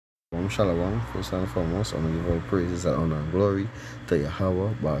Shalom, first and foremost, I want to give all praises and honor and glory to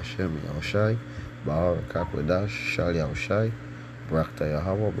yahawah, bahasham, yahawashi, barakah, shal yahawashi, brakta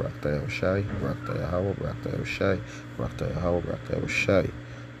yahawah, brakta yahawashi, brakta yahawah, brakta yahawashi, brakta yahawah, brakta yahawashi.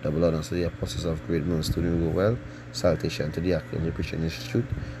 The blood and the apostles of great men studying go well. Salutation to the Academy Preaching Institute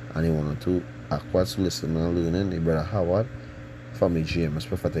and anyone to Aquats listening and learning, the brother Howard from the GMS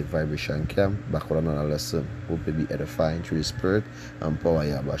Prophetic Vibration Camp, back with another lesson. Hope to be edifying through the Spirit and power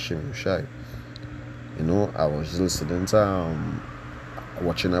yahawashi. I was listening to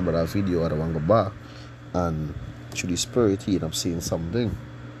watching about a video at one go back, and through the Spirit he ended up saying something,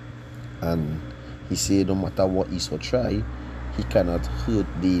 and he said no matter what he so try, he cannot hurt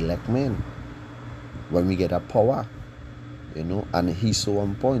the elect men when we get a power, and he so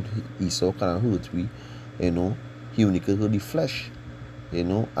on point, he so cannot hurt we, he only could hurt the flesh,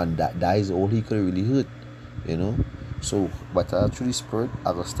 and that is all he could really hurt, so but through the Spirit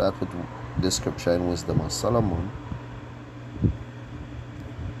I will start with the scripture in Wisdom of Solomon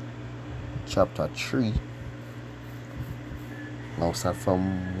chapter 3. I'll start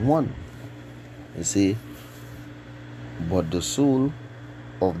from 1. You see, but the soul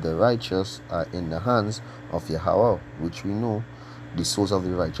of the righteous are in the hands of yahawah, which we know the souls of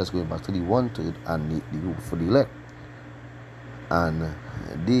the righteous going back to the 1/3 and the for the elect, and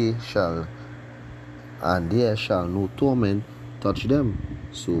there shall no torment touch them.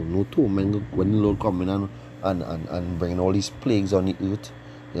 So no torment when the Lord come in and bring all these plagues on the earth,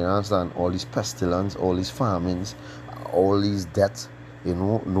 you understand, all these pestilence, all these famines, all these deaths,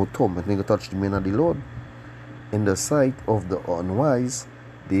 no torment may touch the men of the Lord. In the sight of the unwise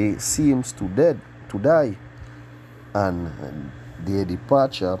they seems to die, and their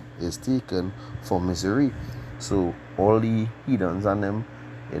departure is taken for misery. So all the heathens and them,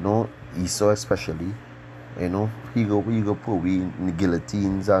 Esau especially, he go put we in the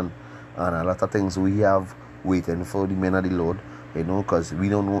guillotines and a lot of things we have waiting for the men of the Lord, because we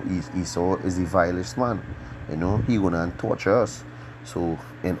don't know Esau is the vilest man, he gonna torture us. So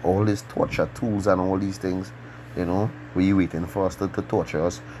in all these torture tools and all these things, we waiting for us to torture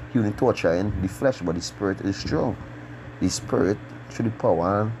us. He only torture in the flesh, but the Spirit is strong. The Spirit through the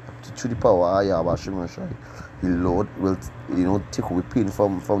power of yahawashi, the Lord will take away pain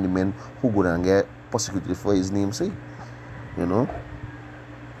from the men who go and get persecuted for his name's sake.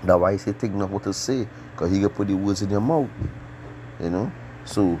 That's why he say take not what to say, because he can put the words in your mouth.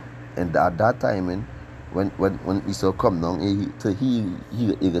 So and at that time, when Esau come down,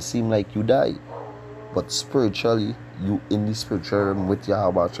 it seem like you die, but spiritually you in the spiritual realm with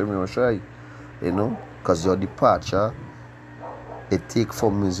yahawashi, because your departure it take for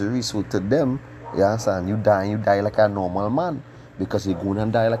misery. So to them, you understand, you die like a normal man, because you're going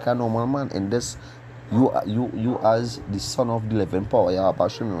and die like a normal man. And this, you as the son of the living power,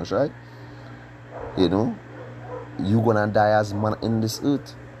 yahawashi, you gonna die as man in this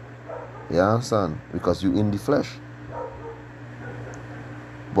earth. You understand? Because you in the flesh.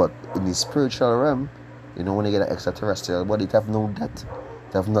 But in the spiritual realm, when you get an extraterrestrial body, it have no death.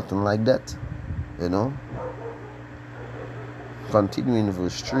 It have nothing like that. Continuing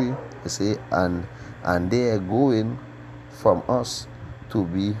verse 3, you say, and they are going from us to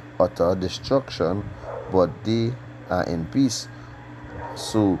be utter destruction, but they are in peace.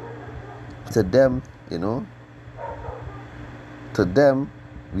 So to them,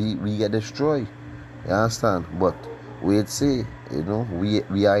 we get destroyed. You understand? But we'd say,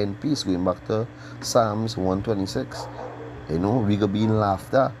 we are in peace. Going back to Psalms 126, we gonna be in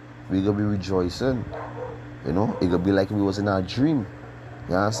laughter, we gonna be rejoicing. It gonna be like we was in a dream.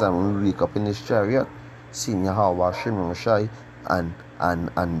 You understand? When we wake up in this chariot, seeing yahawashi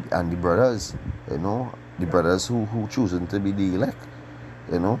and the brothers, the brothers who choosing to be the elect,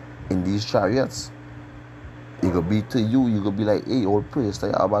 in these chariots. It gonna be to you gonna be like, hey, all praise to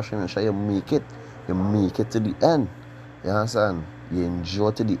yahawashi, you make it to the end. You understand? You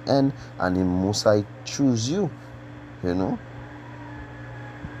endure to the end, and the Most High choose you.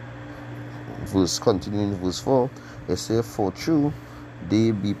 Continuing verse 4, it says, for true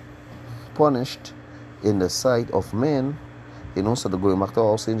they be punished in the sight of men. So they're going back to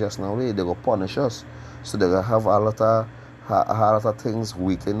our saying just now, they go punish us. So they're gonna have a lot of things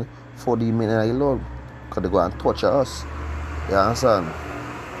waiting for the men of the Lord, because they're going to torture us. You understand?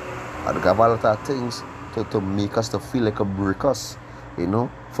 And they have a lot of things to make us to feel like a break us,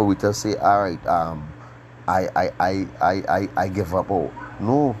 for we to say, alright, I give up. Oh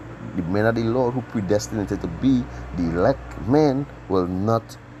no, the men of the Lord who predestinated to be the elect men will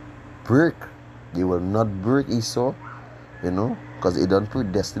not break. They will not break Esau, because it done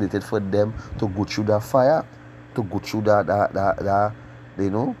predestinated for them to go through that fire, to go through that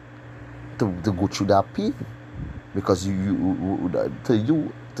to go through that pain, because to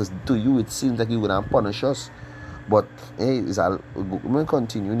you it seems like you're gonna punish us. But hey, we'll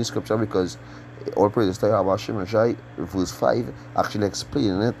continue in the scripture, because all praises to Yahweh Shemashai, verse 5 actually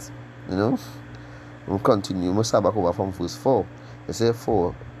explaining it. We'll continue. We'll start back over from verse 4. It says,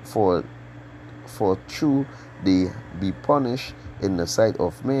 for true they be punished in the sight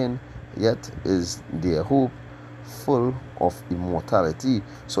of men, yet is their hope full of immortality.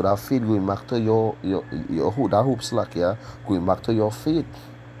 So that faith, going back to your hope, that hope slack, yeah, going back to your faith,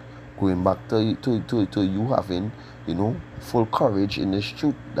 going back to you having, full courage in this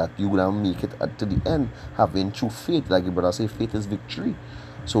truth that you gonna make it to the end, having true faith, like your brother say, faith is victory.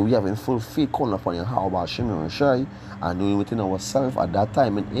 So we having full faith, calling upon Yahweh Shem Shai, and knowing within ourselves at that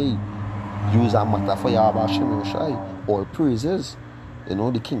time, and hey, use a matter for Yahweh Shem Shai, all praises.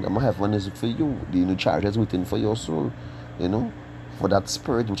 The kingdom of heaven is for you. The new charge is within for your soul. For that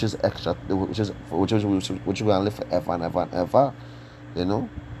spirit which is extra, which you're gonna live forever and ever and ever.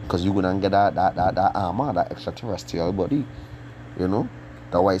 Because you're gonna get that armor, that extraterrestrial body. That's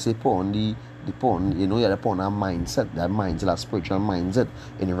why I say upon the upon our mindset, that spiritual mindset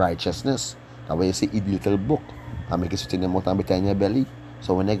in righteousness. That's why you say eat little book and make it sit in your mouth and be in your belly.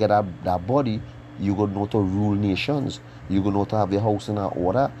 So when you get that body, you gonna know to rule nations. You gonna know to have your house in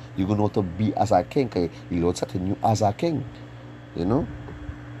order. You gonna know to be as a king. Okay? You Lord setting you as a king.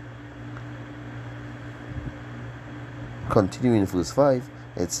 Continuing verse 5,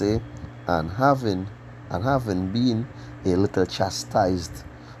 it say, and having been a little chastised.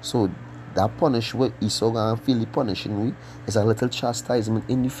 So that punishment Esau gonna feel the punishing we is a little chastisement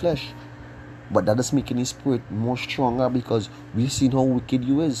in the flesh. But that is making his spirit more stronger, because we seen how wicked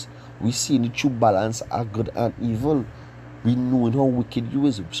you is. We seen the true balance of good and evil. We knowing how wicked you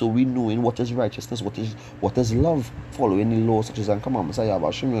is. So we knowing what is righteousness, what is love, following the laws such as and commandments of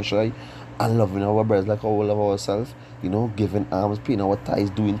Yahweh Shai, and loving our brothers like how we love ourselves, giving alms, paying our tithes,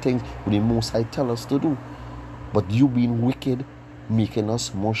 doing things with the Most High tell us to do. But you being wicked, making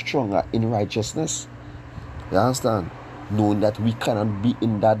us more stronger in righteousness. You understand? Knowing that we cannot be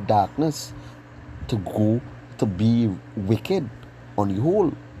in that darkness to go to be wicked on the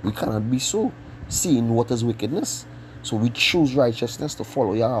whole. We cannot be so, seeing what is wickedness. So we choose righteousness to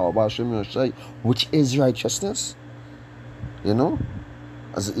follow Yahawah, which is righteousness.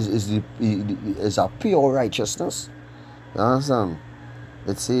 Is a pure righteousness. You understand?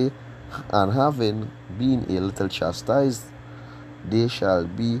 It say, and having been a little chastised, they shall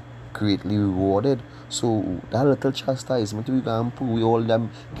be greatly rewarded. So that little chastisement, we can put with all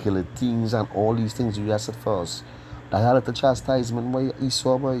them killer things and all these things we have said for us. That little chastisement by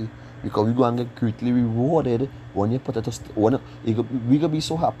Esau, boy, because we go and get greatly rewarded when you put it. We gonna be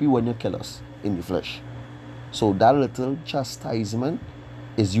so happy when you kill us in the flesh. So that little chastisement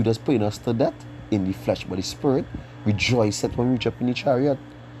is you just putting us to death in the flesh, but the spirit rejoice when we reach up in the chariot.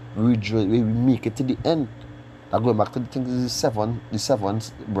 We make it to the end. That going back to the things, the seven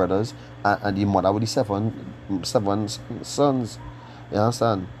brothers and the mother with the seven sons. You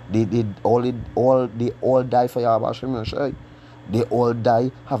understand? They all die for Yahweh Shem Shai. They all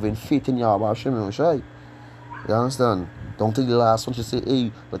die having faith in Yahweh Shem Shai. You understand? Don't take the last one to say,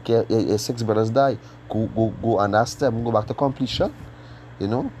 hey, look here, 6 brothers die. Go and ask them, go back to completion.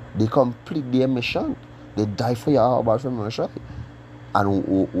 They complete their mission. They die for Yahweh Shem Shai. And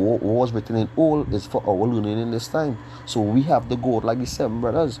what was written in all is for our learning in this time. So we have to go like the 7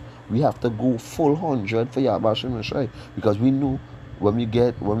 brothers. We have to go full 100 for Yahweh Shem Shai, because we know when we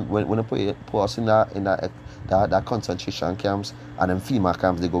get when they put us in that concentration camps and then FEMA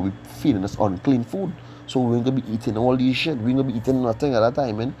camps, they go be feeding us unclean food. So we're gonna be eating all these shit. We're gonna be eating nothing at that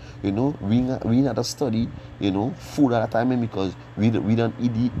time, man. We not to study, food at that time, man, because we don't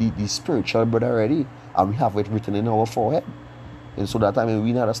eat the spiritual bread already, and we have it written in our forehead. And so that time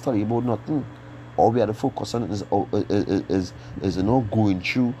we not to study about nothing. All we had to focus on is going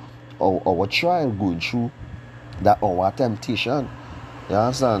through our trial, going through that our temptation. You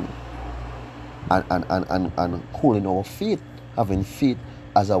understand? And holding our faith, having faith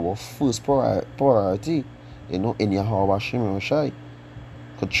as our first priority, in Yahweh Shem Shai.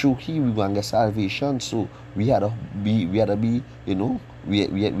 Because through here we gonna get salvation. So we had to be, we had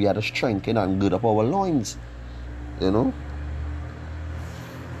to strengthen and gird up our loins.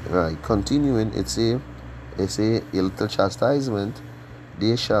 Right, continuing, it say a little chastisement,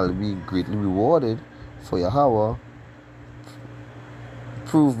 they shall be greatly rewarded, for Yahawah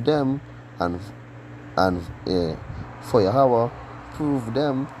prove them and for Yahawah prove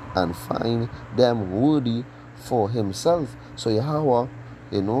them and find them worthy for himself. So Yahawah,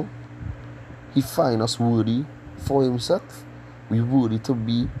 he find us worthy for himself. We worthy to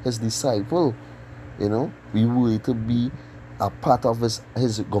be his disciple. We worthy to be a part of his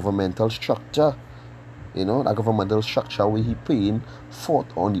governmental structure. That governmental structure where he paying forth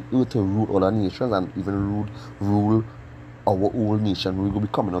on the earth to rule other nations and even rule our old nation. We will be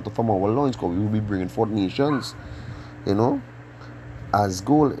coming out from our loins because we will be bringing forth nations. As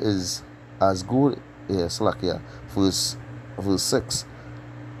goal, yes, like verse 6.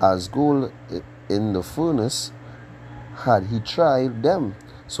 As gold in the furnace had he tried them.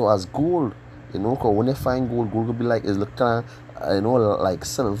 So as gold, because when they find gold will be like, it's kind of, like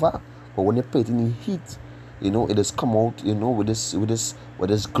silver. But when they put it in the heat, it has come out, with this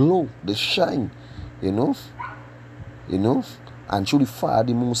glow, this shine, and through the fire,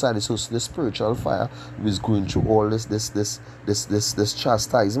 the Most High, the spiritual fire, is going through all this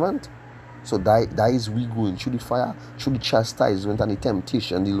chastisement. So that is we going through the fire, through the chastisement and the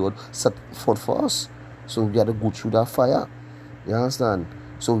temptation the Lord set forth for us. So we got to go through that fire. You understand?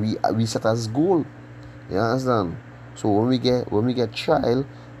 So we set as goal. You understand? So when we get tried,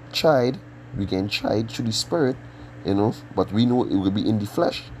 we can try through the spirit, but we know it will be in the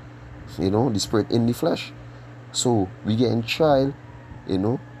flesh. The spirit in the flesh. So we get tried,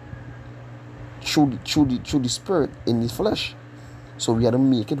 through the spirit in the flesh. So we had to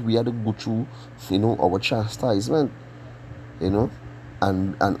make it. We had to go through, our chastisement,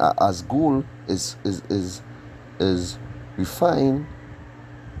 and as goal is refined,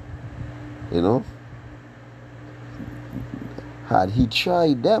 had he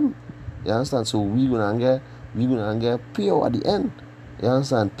tried them, you understand? So we gonna get pure at the end, you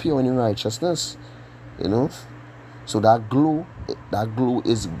understand? Pure in righteousness, So that glow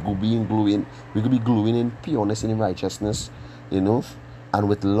is being glowing. We could be glowing in pureness and in righteousness, and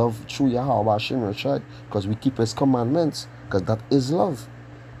with love through yahawah, because we keep his commandments, because that is love.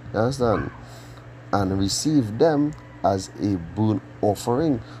 You understand? And receive them as a burnt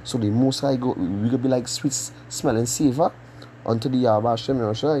offering. So the Most High we could be like sweet smelling savor unto the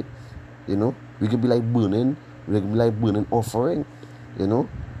yahawah, we could be like burning offering,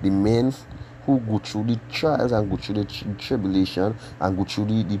 the men who go through the trials and go through the tribulation and go through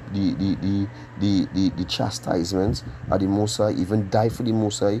the chastisements of the Most High, even die for the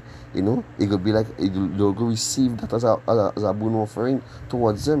Most High, it could be like they'll go receive that as a burnt offering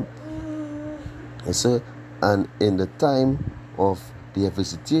towards him. And in the time of their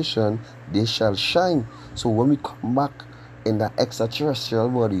visitation, they shall shine. So when we come back in that extraterrestrial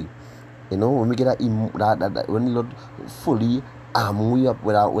body, when we get that when the Lord fully arm we up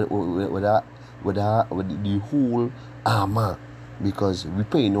with the whole armor, because we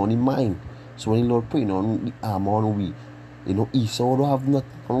paying on the mind. So when the Lord paying on the armor on we, Esau don't have nothing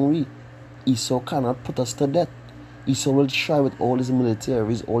on we. Esau cannot put us to death. Esau will try with all his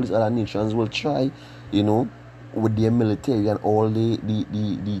militaries, all these other nations will try, with their military and all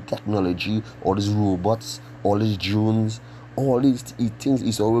the technology, all these robots, all these drones, all these things.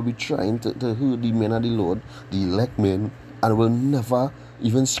 Esau will be trying to hurt the men of the Lord, the elect men, and will never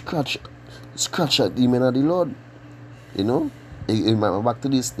even scratch at the men of the Lord. Back to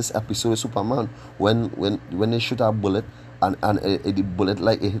this episode of Superman, when they shoot a bullet and the bullet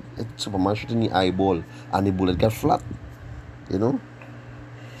like it hit Superman shooting the eyeball and the bullet get flat.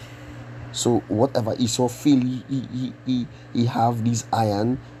 So whatever Esau feel he have these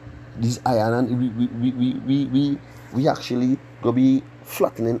iron and we actually gonna be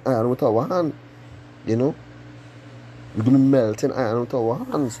flattening iron with our hand. We're going to melt in iron with our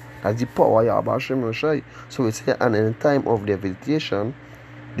hands. That's the power of bahasham. So it's here, and in the time of their visitation,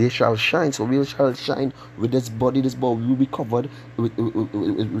 they shall shine. So we shall shine with this body. This body will be covered with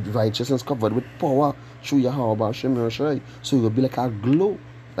righteousness, covered with power through Yahweh bahasham. So it will be like a glow.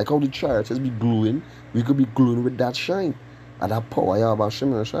 Like how the chariots be glowing, we could be glowing with that shine and that power Yahweh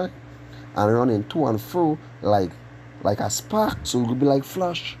bahasham. And running to and fro like a spark. So it will be like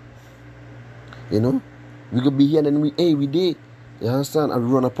flash. We could be here and then we did. You understand? And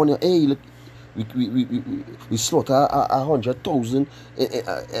we run upon you. Hey, look, we slaughter 100,000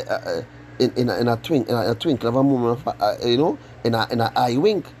 in a twinkle of a moment, in a eye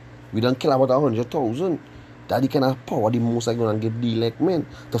wink. We don't kill about 100,000. That kind of power the Most High gonna give the elect men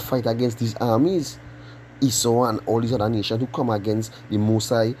to fight against these armies. Esau and all these other nations who come against the Most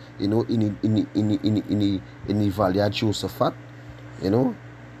High, in the valley of Josaphat,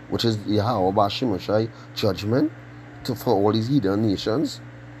 which is Yahawah bahasham, judgment for all these heathen nations.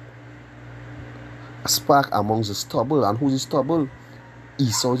 A spark amongst the stubble. And who's the stubble?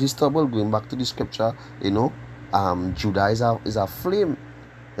 Esau is the stubble. Going back to the scripture, Judah is a flame.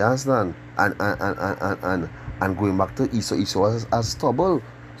 You understand? And going back to Esau as stubble.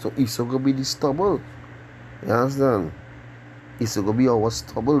 So Esau could be the stubble. You understand? It's going to be our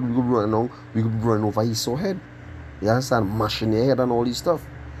stubble. We could run on, we could run over his head. You understand? Mashing their head and all this stuff.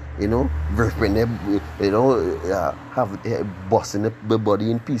 You know, ripping them, have busting the body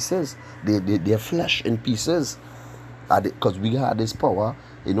in pieces, their flesh in pieces. Because we had this power,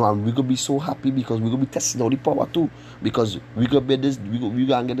 and we could be so happy because we could be testing out the power too. Because we could be this, we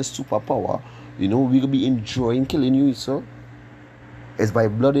gonna get this superpower. We could be enjoying killing you, so. It's by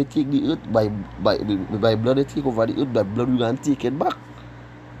blood they take the earth, by blood they take over the earth, by blood we gonna take it back.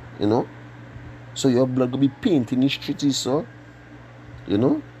 So your blood gonna be painting the streets, so.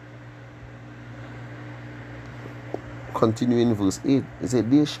 Continuing verse 8, it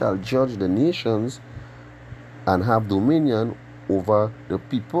said, they shall judge the nations and have dominion over the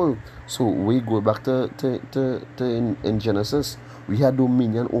people. So we go back to in Genesis. We had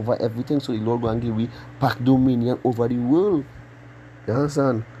dominion over everything. So the Lord going to give we back dominion over the world. You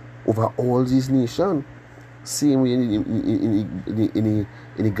understand? Over all these nations. Same way in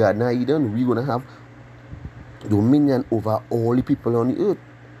the Garden of Eden, we're going to have dominion over all the people on the earth.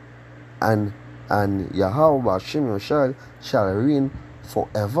 And yahawah, bahasham, shall reign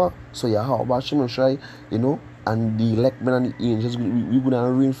forever. So yahawah, bahasham, and the elect men and the angels, we're going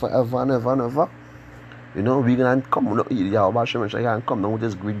to reign forever and ever and ever. We're going to come, yahawah, bahasham, can come down with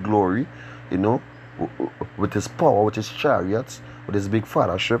his great glory, with his power, with his chariots, with his big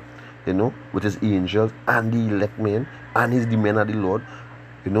fathership, with his angels and the elect men and the men of the Lord,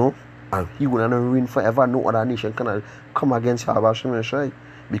 and he going to reign forever. No other nation can come against yahawah, bahasham,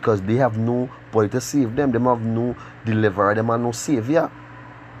 because they have nobody to save them. They have no deliverer. They have no savior.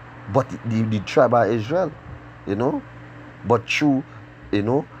 But the tribe of Israel, but through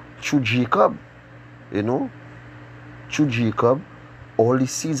Jacob, through Jacob, all the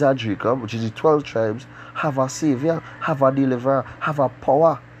seeds of Jacob, which is the 12 tribes, have a savior, have a deliverer, have a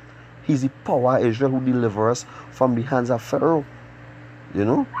power. He's the power of Israel who delivers us from the hands of Pharaoh,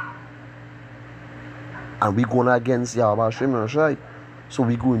 And we're going against yahawah, bahasham, so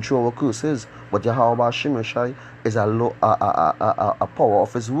we're going through our curses. But yahawah, bahasham, is a power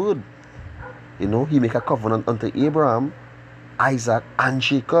of his word. He make a covenant unto Abraham, Isaac, and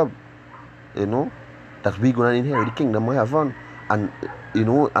Jacob. That we're going to inherit the kingdom of heaven. And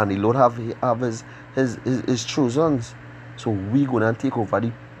and the Lord have his choosers. So we're going to take over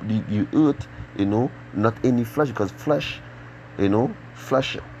the earth, not any flesh, because flesh,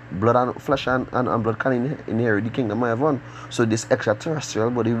 blood and blood can inherit the kingdom of heaven. So this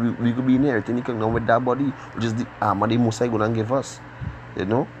extraterrestrial body, we could be inheriting the kingdom with that body, which is the armor the Most High going to give us. Let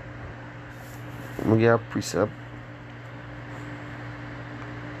me get a precept.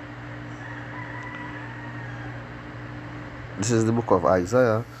 This is the book of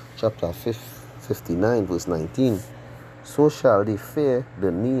Isaiah, chapter 59, verse 19. So shall they fear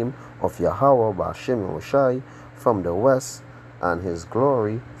the name of yahawah, bahasham, yahawashi from the west, and his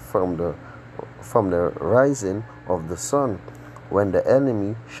glory from the rising of the sun. When the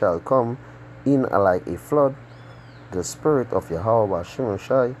enemy shall come in like a flood, the spirit of yahawah, bahasham,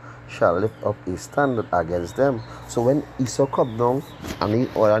 yahawashi shall lift up a standard against them. So when Esau come down and the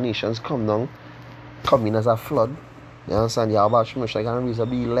other nations come in as a flood, you understand? Yahawah, bahasham, yahawashi gonna raise up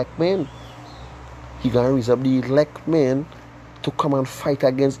the elect men. He gonna raise up the elect men to come and fight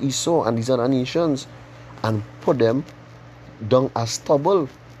against Esau and these other nations and put them down as stubble.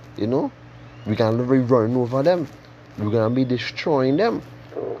 We can be running over them. We're gonna be destroying them.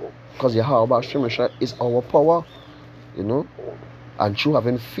 Because yahawah, bahasham, yahawashi is our power. And through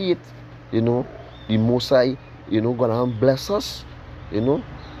having faith, the Most High, gonna bless us,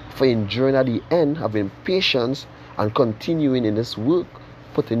 for enduring at the end, having patience and continuing in this work,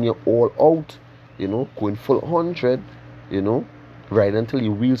 putting your all out, going full 100, right until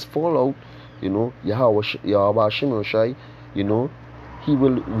your wheels fall out, yahawah, bahasham, yahawashi, he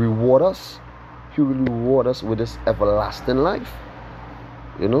will reward us. He will reward us with this everlasting life.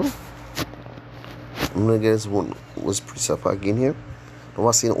 I'm gonna get this one was precept again here. I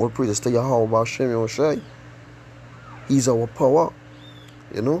was saying all praises to yahawah, bahasham, yahawashi. He's our power.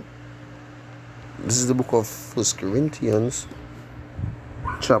 This is the book of 1 Corinthians,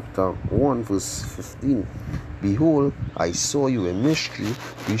 chapter 1, verse 15. Behold, I saw you a mystery.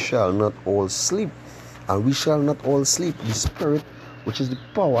 We shall not all sleep. And we shall not all sleep. The spirit, which is the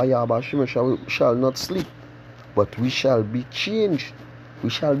power, yahawah, bahasham, shall not sleep. But we shall be changed. We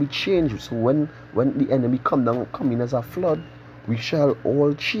shall be changed. So when the enemy come in as a flood, we shall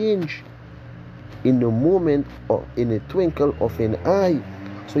all change in the moment or in a twinkle of an eye.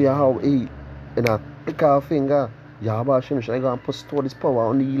 So yahawah, in a click of a finger, yahawah, bahasham, yahawashi gonna bestow this power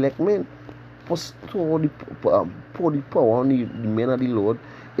on the elect men. Pour the power on the men of the Lord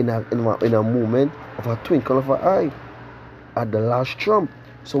in a moment of a twinkle of an eye. at the last trump.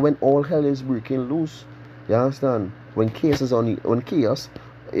 So when all hell is breaking loose, you understand? When chaos is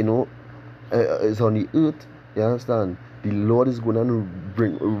you know, is on the earth, you understand? The Lord is going to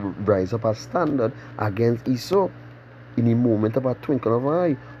rise up a standard against Esau in a moment of a twinkle of an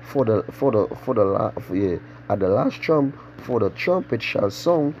eye. At the last trump, for the trumpet shall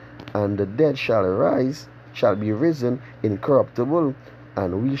sound, and the dead shall be risen incorruptible,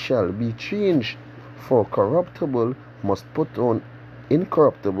 and we shall be changed. For corruptible must put on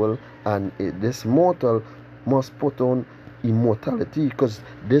incorruptible, and this mortal must put on immortality, because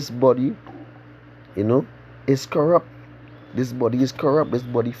this body, is corrupt. This body is corrupt. This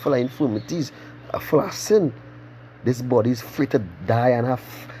body full of infirmities, full of sin. This body is free to die and have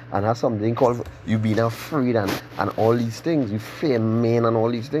something called you being afraid and all these things. You fear men and all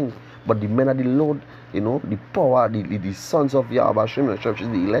these things. But the men of the Lord, the power, the sons of Yahawah, the church is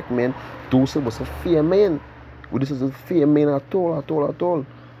the elect men, those supposed to fear men. This is a fear men at all.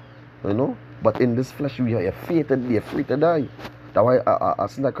 But in this flesh, we are afraid to die. That's why I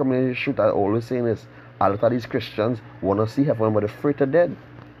see that community shoot, I always saying this. A lot of these Christians want to see heaven, but they're afraid to dead.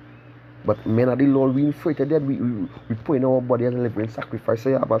 But men of the Lord, we afraid to dead. We put in our body as a living sacrifice.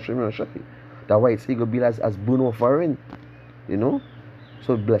 That's why it's going to be as burnt offering.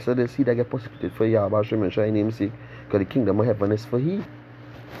 So blessed is he that get persecuted for Yahawah in name's sake, because the kingdom of heaven is for he.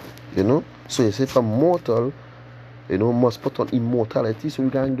 So you say from mortal, must put on immortality, so you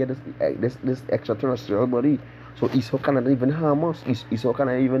can get this extraterrestrial body. So Esau cannot even harm us. Esau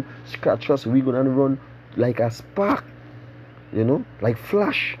cannot even scratch us. We're gonna run like a spark, like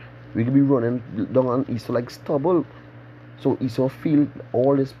flash. We could be running down on Esau like stubble. So Esau feel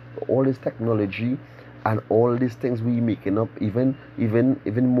all this technology and all these things we making up, even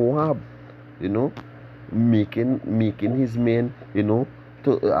Moab, making his men,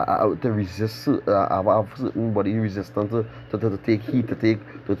 to resist, have certain body resistance to take heat,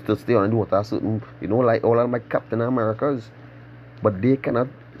 to stay on the water, certain, like all of my Captain Americas. But they cannot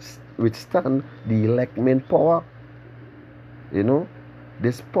withstand the elect men power.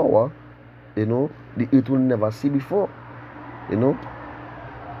 This power, the earth will never see before.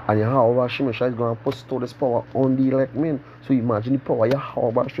 And Yahawah is going to bestow this power on the elect men. So imagine the power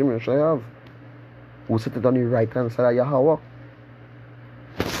Yahawah have. Who sit it on the right hand side of Yahawah.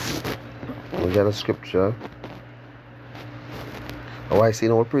 We got a scripture. I say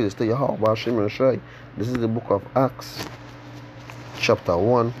in all praises to Yahawah. This is the book of Acts, chapter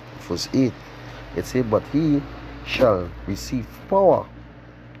 1, verse 8. It says, but he shall receive power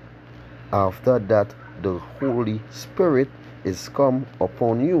after that the Holy Spirit is come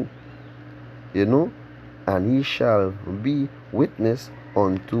upon you, and he shall be witness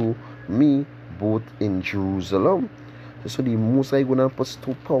unto me both in Jerusalem. So the Most High gonna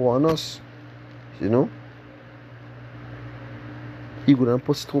bestow power on us, He gonna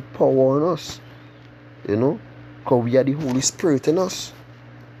bestow power on us, because we are the Holy Spirit in us,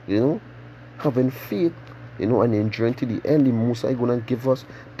 having faith, and enduring to the end. The Most High gonna give us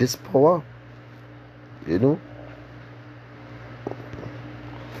this power,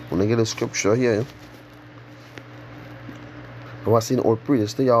 When I get a scripture here, I was saying all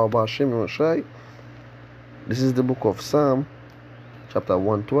praise to Yahawah. This is the book of Psalm, chapter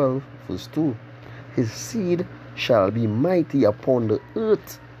 112, verse 2. His seed shall be mighty upon the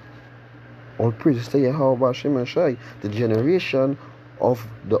earth. All praise to Yahawah. The generation of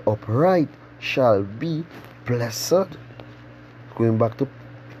the upright shall be blessed. Going back to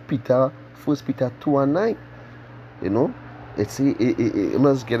Peter, 1 Peter 2 and 9. It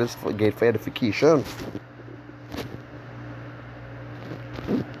must get for edification.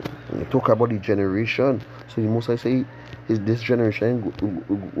 We talk about the generation. So the Most I say is this generation,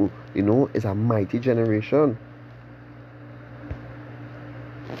 is a mighty generation.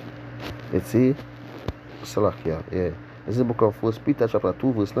 Let's see, Salakia, yeah. This is the book of 1 Peter chapter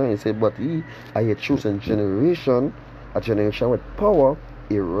 2 verse 9. It says, but ye are a chosen generation, a generation with power,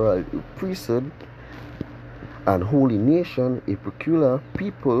 a royal priesthood, and holy nation, a peculiar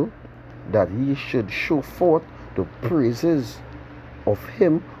people, that ye should show forth the praises of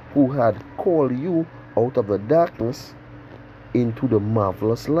him who had called you out of the darkness into the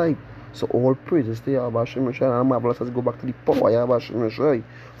marvelous light. So all praises to Yahawah, and marvelous as go back to the power Yahawah,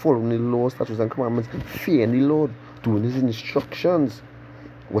 following the laws, statutes, and commandments, fearing the Lord, doing his instructions,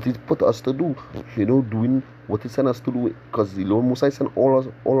 what he put us to do, doing what he sent us to do, because the Lord Most High sent all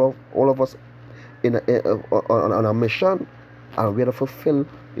of us on a mission, and we had to fulfill,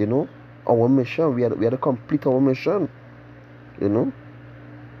 our mission. We had to complete our mission,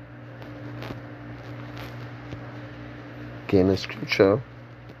 Okay, in the scripture,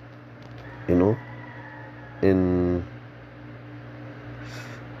 in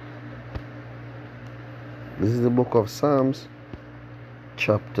This is the book of Psalms,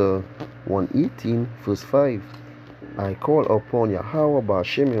 chapter 118, verse 5. I call upon Yahawah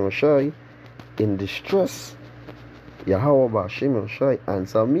bahasham yahawashi in distress. Yahawah bahasham yahawashi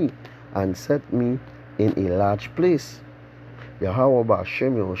answer me and set me in a large place. Yahawah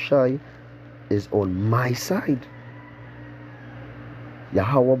bahasham yahawashi is on my side.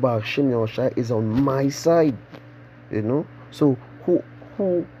 Yahawah bahasham yahawashi is on my side. You know, so who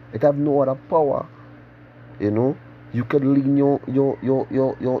it have no other power. You know, you could lean your strength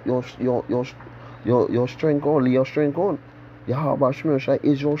on, lay your strength on. Yahawah bahasham yahawashi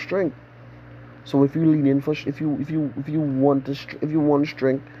is your strength. So if you lean in for, if you want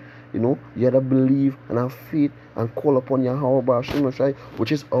strength, you know, you have to believe and have faith and call upon Yahawah bahasham yahawashi,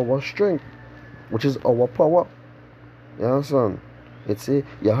 which is our strength, which is our power. You understand? It say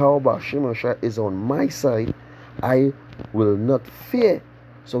Yahawah bahasham yahawashi is on my side. I will not fear.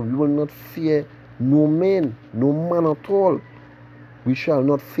 So we will not fear no man at all. We shall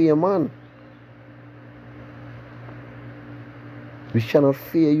not fear man. We shall not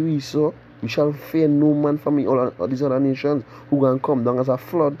fear you, Esau. We shall fear no man from all these other nations who can come down as a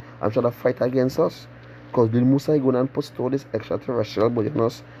flood and try to fight against us. Because the Musa is going to put all this extraterrestrial body on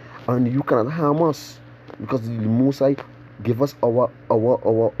us, and you cannot harm us. Because the Musa give us our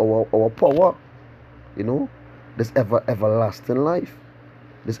power. You know, this everlasting life,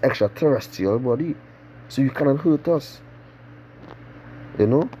 this extraterrestrial body. So you cannot hurt us. You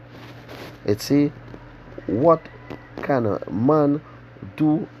know, it say, what can a man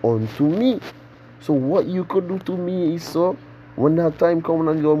do unto me? So what you could do to me is, so when that time comes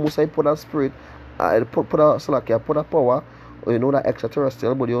and you must put a spirit, put a power, you know, that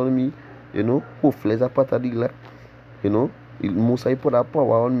extraterrestrial body on me, you know, hopefully it's a part of the elect, you know, must put a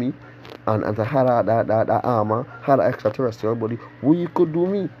power on me, and to have that armor, have that extraterrestrial body, what you could do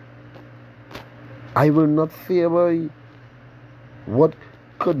me? I will not fear, boy. What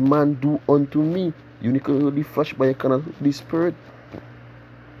could man do unto me? You need to hold the flesh, but you cannot hold the spirit.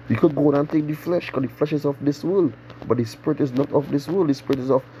 You could go and take the flesh, because the flesh is of this world, but the spirit is not of this world. The spirit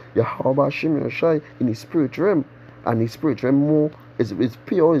is of Yahawah bahasham yahawashi in the spirit realm, and the spirit realm more is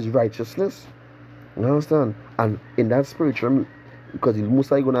pure, is righteousness. You understand? And in that spirit realm, because the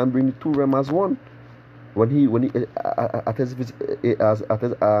Musa is gonna bring the two realm as one. When he at his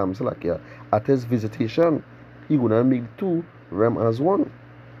visitation, he gonna make two realm as one.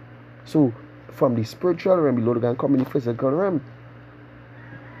 So from the spiritual realm, the Lord can come in the physical realm.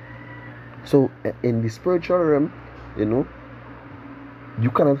 So in the spiritual realm, you know,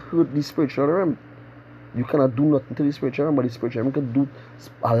 you cannot hurt the spiritual realm. You cannot do nothing to the spiritual realm, but the spiritual realm can do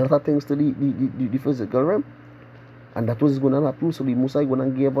a lot of things to the physical realm. And that was going to happen. So the Musa is going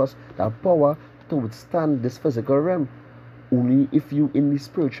to give us that power to withstand this physical realm. Only if you in the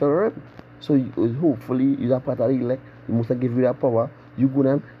spiritual realm. So hopefully you are part of the elect. The Musa give you that power. You're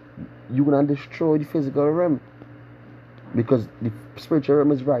gonna destroy the physical realm. Because the spiritual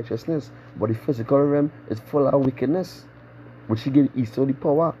realm is righteousness, but the physical realm is full of wickedness. Which he gave Esau the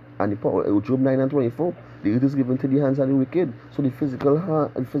power, and the power, Job 9:24, the earth is given to the hands of the wicked. So the physical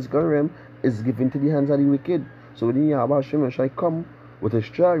realm is given to the hands of the wicked. So when Yahawah bahasham yahawashi come with his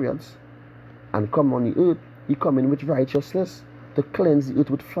chariots and come on the earth, he come in with righteousness to cleanse the earth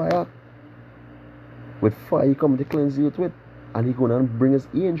with fire. With fire he come to cleanse the earth with, and he gonna bring his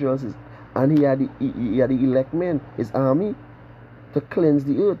angels, and he had the elect men, his army, to cleanse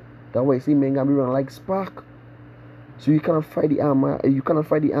the earth. That way see men gonna be running like spark. So you cannot fight the army. You cannot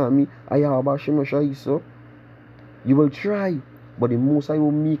fight the army. Yahawah bahasham yahawashi. So you will try, but the Most High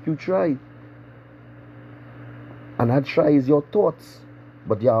will make you try. And that try is your thoughts.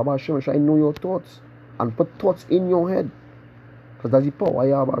 But Yahawah bahasham yahawashi know your thoughts and put thoughts in your head. Because that's the power of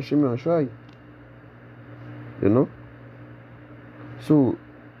Yahawah bahasham yahawashi. You know? So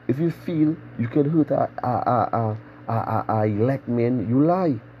if you feel you can hurt a elect man, you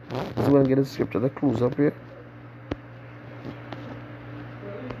lie. So we're going to get a scripture to close up here.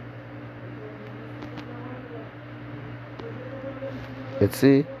 Let's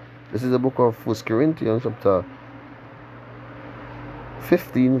see. This is the book of 1 Corinthians chapter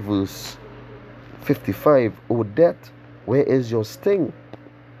 15 verse 55. O death, where is your sting?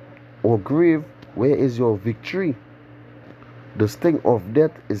 O grave, where is your victory? The sting of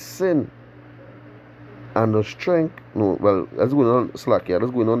death is sin, and the strength. No, well, let's go on slack here.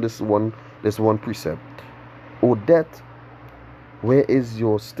 Let's go on this one precept. O death, where is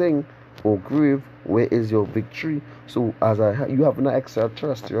your sting? O grave, where is your victory? So as you have an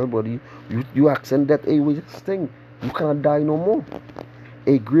extraterrestrial body, you asking that, hey, where's your sting? You cannot die no more.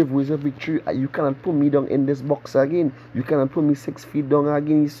 A grave, where's your victory? You cannot put me down in this box again. You cannot put me 6 feet down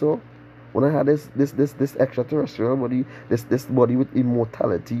again, so When I had this extraterrestrial body, this body with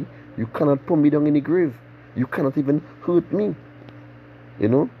immortality, you cannot put me down in the grave. You cannot even hurt me. You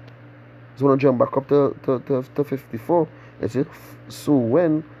know? So when I jump back up to 54, it says, so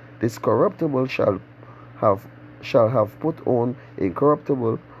when this corruptible have shall have put on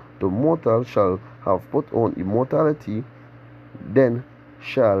incorruptible, the mortal shall have put on immortality, then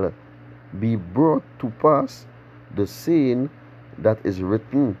shall be brought to pass the saying that is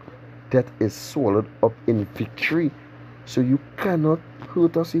written, that is swallowed up in victory. So you cannot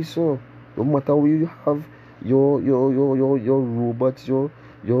hurt us, Esau. No matter where you have your robots, your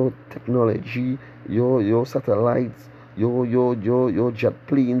technology, your satellites, your jet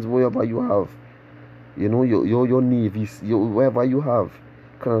planes, wherever you have, you know, your navies, wherever you have,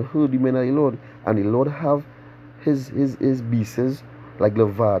 can hurt the men of the Lord. And the Lord have his beasts like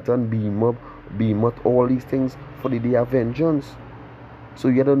Leviathan, beam up, all these things for the day of vengeance. So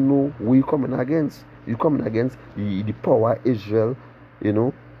you don't know who you're coming against. You're coming against the power of Israel, you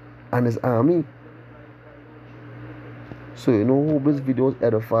know, and his army. So you know, hope this video is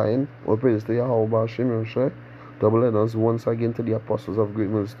edifying. All praise to Yahawah, bahasham, yahawashi. Double letters once again to the apostles of Great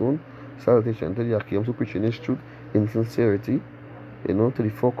Millstone. Salutation to the Achaeans who preaching his truth in sincerity. You know, to the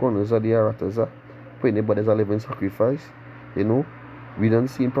four corners of the Arataza. Pray anybody as a living sacrifice. You know, we don't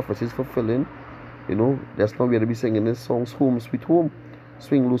see prophecies fulfilling. You know, that's not where to be singing these songs, home sweet home,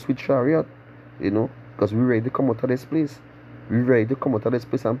 swing low sweet chariot. You know, because we're ready to come out of this place. We're ready to come out of this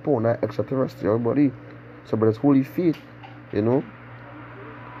place and pour on that extraterrestrial body. So, brothers, holy faith, you know,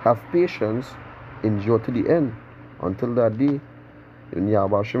 have patience, endure to the end. Until that day, when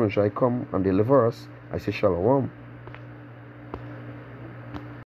Yahawah shall come and deliver us, I say shalom.